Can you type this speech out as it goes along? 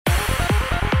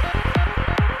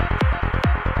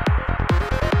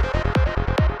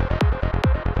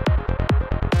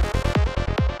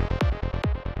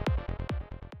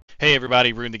Hey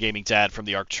everybody, Rune the Gaming Dad from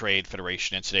the Arc Trade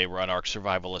Federation, and today we're on Arc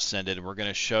Survival Ascended, and we're going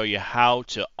to show you how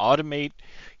to automate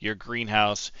your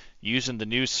greenhouse using the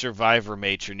new Survivor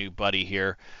Mate, your new buddy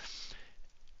here.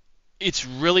 It's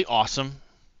really awesome.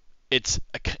 It's,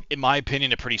 in my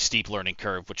opinion, a pretty steep learning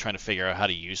curve with trying to figure out how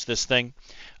to use this thing.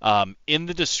 In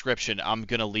the description, I'm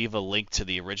going to leave a link to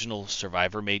the original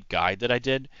Survivor Mate guide that I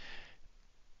did.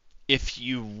 If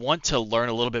you want to learn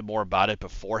a little bit more about it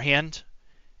beforehand,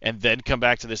 and then come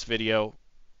back to this video,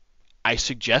 I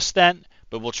suggest that,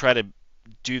 but we'll try to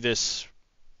do this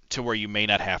to where you may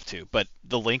not have to. But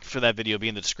the link for that video will be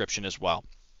in the description as well.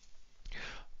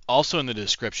 Also in the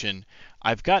description,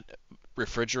 I've got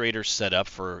refrigerators set up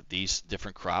for these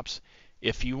different crops.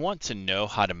 If you want to know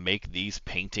how to make these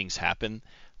paintings happen,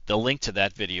 the link to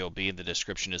that video will be in the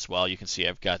description as well. You can see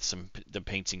I've got the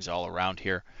paintings all around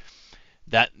here.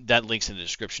 That link's in the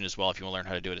description as well. If you want to learn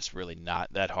how to do it, it's really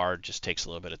not that hard. Just takes a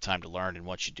little bit of time to learn, and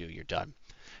once you do, you're done.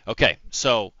 Okay,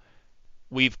 so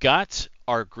we've got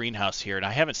our greenhouse here, and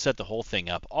I haven't set the whole thing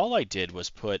up. All I did was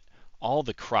put all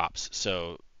the crops,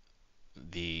 so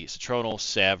the citronal,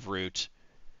 savroot,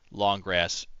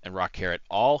 longgrass, and rock carrot,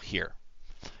 all here,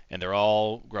 and they're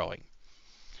all growing.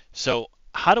 So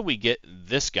how do we get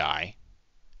this guy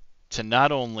to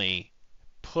not only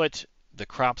put the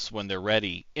crops when they're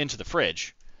ready into the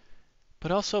fridge,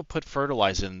 but also put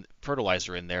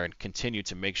fertilizer in there and continue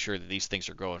to make sure that these things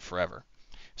are growing forever?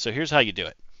 So here's how you do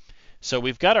it. So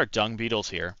we've got our dung beetles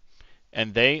here,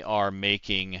 and they are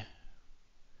making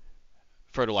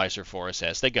fertilizer for us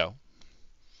as they go.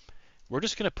 We're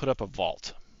just going to put up a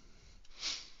vault.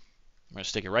 I'm going to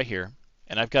stick it right here,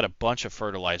 and I've got a bunch of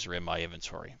fertilizer in my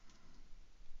inventory.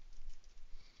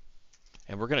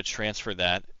 And we're going to transfer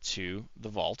that to the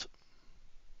vault.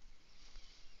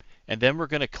 And then we're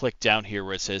going to click down here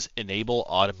where it says Enable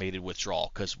Automated Withdrawal,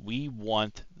 because we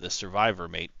want the Survivor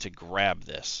Mate to grab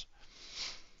this.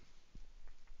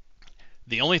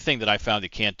 The only thing that I found it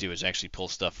can't do is actually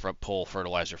pull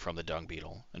fertilizer from the dung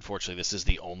beetle. Unfortunately, this is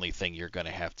the only thing you're going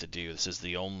to have to do. This is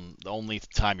the only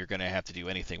time you're going to have to do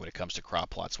anything when it comes to crop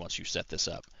plots once you set this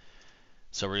up.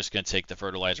 So we're just going to take the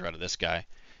fertilizer out of this guy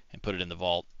and put it in the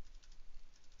vault.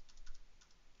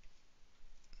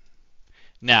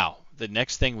 Now, the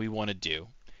next thing we want to do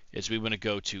is we want to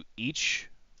go to each.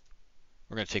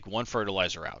 We're going to take one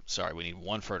fertilizer out. Sorry, we need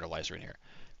one fertilizer in here.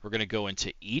 We're going to go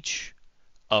into each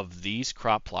of these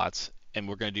crop plots, and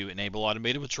we're going to do Enable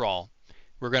Automated Withdrawal.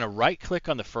 We're going to right-click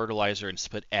on the fertilizer and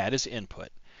put Add as Input.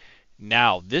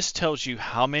 Now, this tells you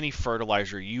how many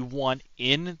fertilizer you want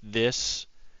in this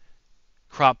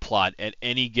crop plot at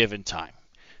any given time.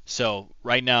 So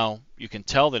right now, you can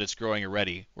tell that it's growing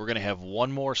already. We're going to have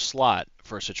one more slot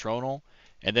for citronal,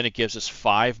 and then it gives us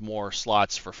 5 more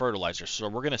slots for fertilizer. So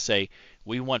we're going to say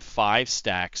we want 5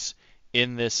 stacks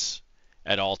in this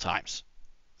at all times.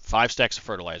 5 stacks of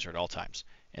fertilizer at all times.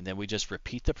 And then we just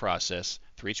repeat the process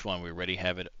for each one. We already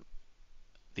have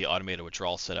the automated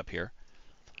withdrawal set up here.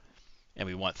 And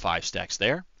we want 5 stacks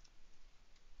there.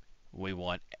 We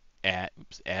want add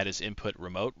as input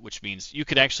remote, which means you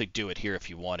could actually do it here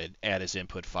if you wanted. Add as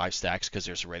input 5 stacks because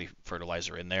there's already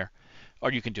fertilizer in there.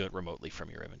 Or you can do it remotely from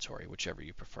your inventory, whichever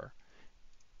you prefer.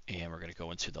 And we're going to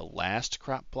go into the last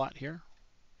crop plot here.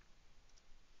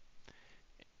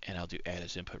 And I'll do add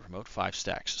as input remote 5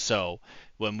 stacks. So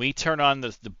when we turn on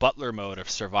the butler mode of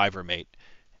Survivor Mate,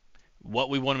 what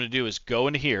we want them to do is go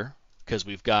into here, because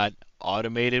we've got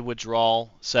automated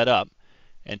withdrawal set up,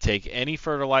 and take any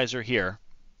fertilizer here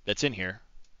that's in here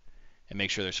and make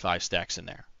sure there's 5 stacks in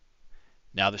there.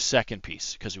 Now the second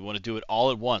piece, because we want to do it all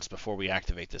at once before we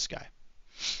activate this guy.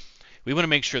 We want to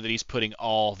make sure that he's putting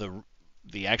all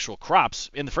the actual crops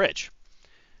in the fridge.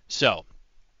 So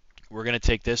we're going to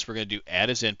take this, we're going to do add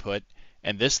as input,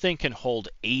 and this thing can hold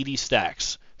 80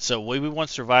 stacks. So what we want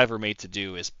Survivor Mate to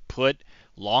do is put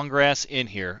longgrass in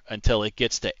here until it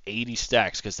gets to 80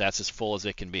 stacks, because that's as full as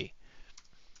it can be.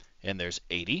 And there's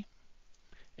 80.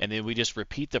 And then we just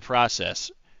repeat the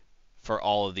process for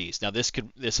all of these. Now this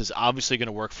is obviously going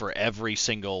to work for every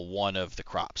single one of the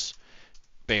crops.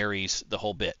 Berries, the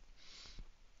whole bit.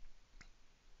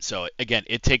 So again,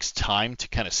 it takes time to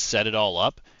kind of set it all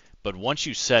up. But once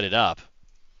you set it up,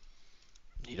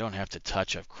 you don't have to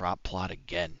touch a crop plot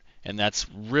again. And that's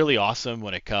really awesome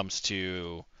when it comes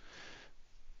to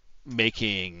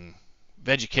making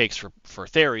veggie cakes for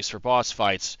theories, for boss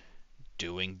fights,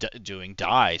 doing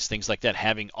dyes, things like that.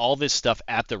 Having all this stuff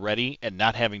at the ready and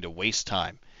not having to waste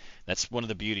time. That's one of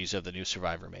the beauties of the new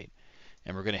Survivor Mate.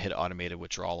 And we're going to hit automated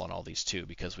withdrawal on all these too,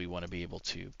 because we want to be able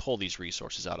to pull these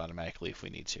resources out automatically if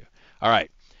we need to. All right.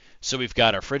 So we've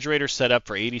got our refrigerator set up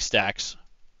for 80 stacks.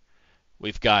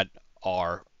 We've got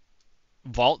our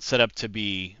vault set up to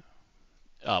be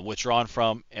withdrawn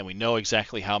from, and we know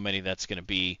exactly how many that's going to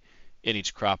be in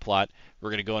each crop plot. We're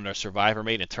going to go into our survivor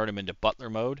mate and turn him into butler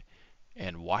mode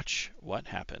and watch what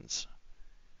happens.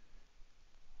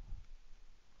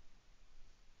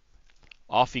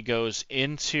 Off he goes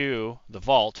into the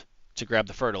vault to grab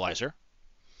the fertilizer.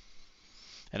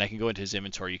 And I can go into his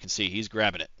inventory. You can see he's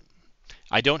grabbing it.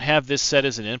 I don't have this set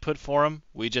as an input for him.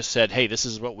 We just said, hey, this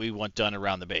is what we want done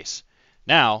around the base.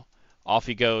 Now, off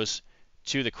he goes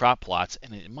to the crop plots.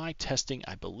 And in my testing,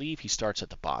 I believe he starts at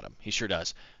the bottom. He sure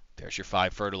does. There's your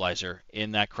 5 fertilizer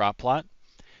in that crop plot.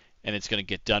 And it's going to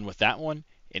get done with that one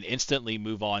and instantly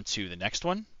move on to the next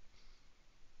one.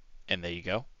 And there you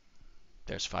go.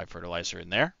 There's 5 fertilizer in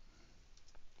there.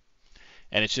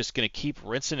 And it's just going to keep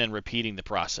rinsing and repeating the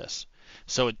process.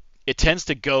 So it tends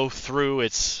to go through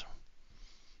its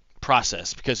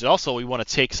process because also we want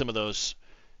to take some of those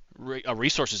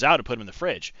resources out and put them in the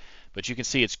fridge. But you can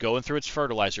see it's going through its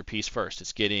fertilizer piece first.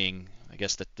 It's getting, I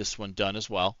guess, this one done as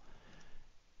well.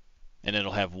 And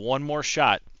it'll have one more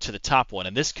shot to the top one.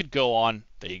 And this could go on.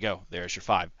 There you go. There's your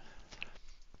 5.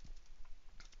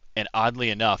 And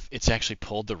oddly enough, it's actually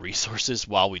pulled the resources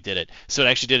while we did it. So it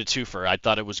actually did a twofer. I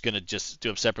thought it was going to just do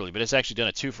them separately, but it's actually done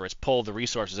a twofer. It's pulled the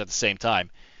resources at the same time.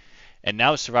 And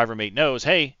now the survivor mate knows,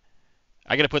 hey,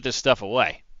 I got to put this stuff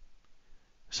away.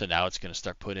 So now it's going to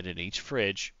start putting it in each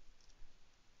fridge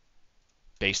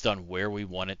based on where we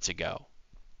want it to go.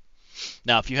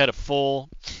 Now, if you had a full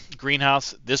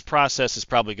greenhouse, this process is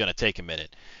probably going to take a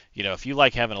minute. You know, if you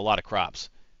like having a lot of crops,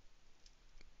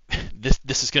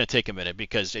 this is going to take a minute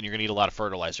because and you're going to need a lot of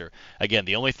fertilizer. Again,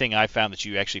 the only thing I found that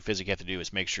you actually physically have to do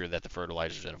is make sure that the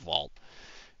fertilizer is in a vault,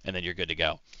 and then you're good to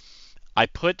go. I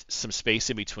put some space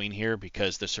in between here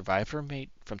because the survivor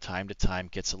mate from time to time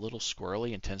gets a little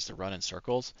squirrely and tends to run in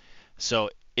circles. So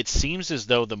it seems as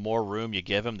though the more room you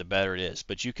give him, the better it is.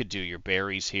 But you could do your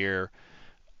berries here,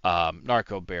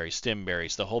 narco berries, stem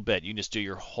berries, the whole bit. You can just do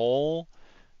your whole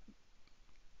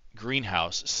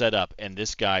greenhouse set up, and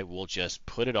this guy will just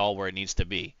put it all where it needs to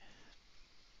be.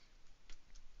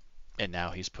 And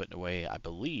now he's putting away, I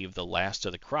believe, the last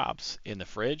of the crops in the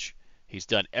fridge. He's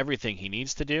done everything he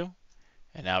needs to do,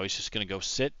 and now he's just going to go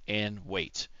sit and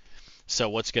wait. So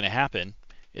what's going to happen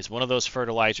is one of those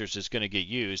fertilizers is going to get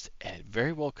used, and it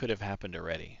very well could have happened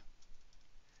already.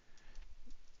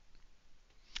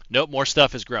 Nope, more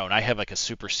stuff has grown. I have like a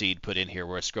super seed put in here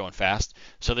where it's growing fast.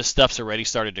 So this stuff's already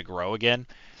started to grow again.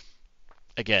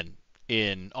 Again,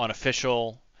 on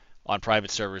official, on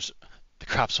private servers, the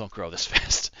crops won't grow this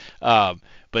fast.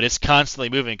 But it's constantly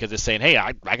moving because it's saying, hey,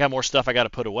 I got more stuff I got to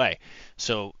put away.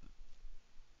 So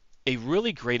a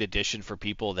really great addition for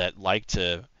people that like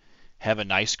to have a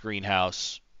nice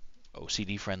greenhouse,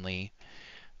 OCD friendly,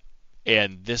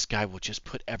 and this guy will just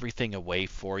put everything away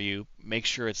for you. Make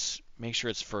sure it's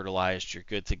fertilized. You're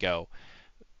good to go.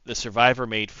 The survivor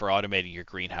made for automating your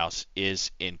greenhouse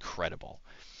is incredible.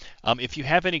 If you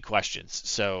have any questions,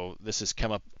 so this has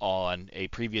come up on a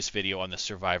previous video on the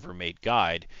survivor made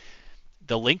guide.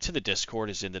 The link to the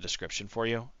Discord is in the description for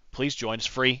you. Please join us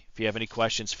free. If you have any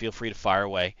questions, feel free to fire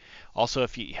away. Also,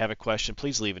 if you have a question,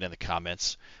 please leave it in the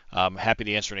comments. I'm happy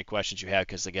to answer any questions you have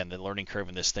because, again, the learning curve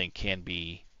in this thing can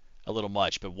be a little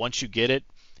much. But once you get it,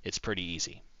 it's pretty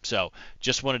easy. So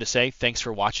just wanted to say thanks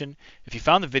for watching. If you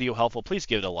found the video helpful, please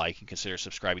give it a like and consider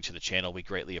subscribing to the channel. We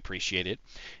greatly appreciate it.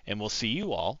 And we'll see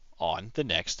you all on the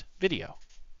next video.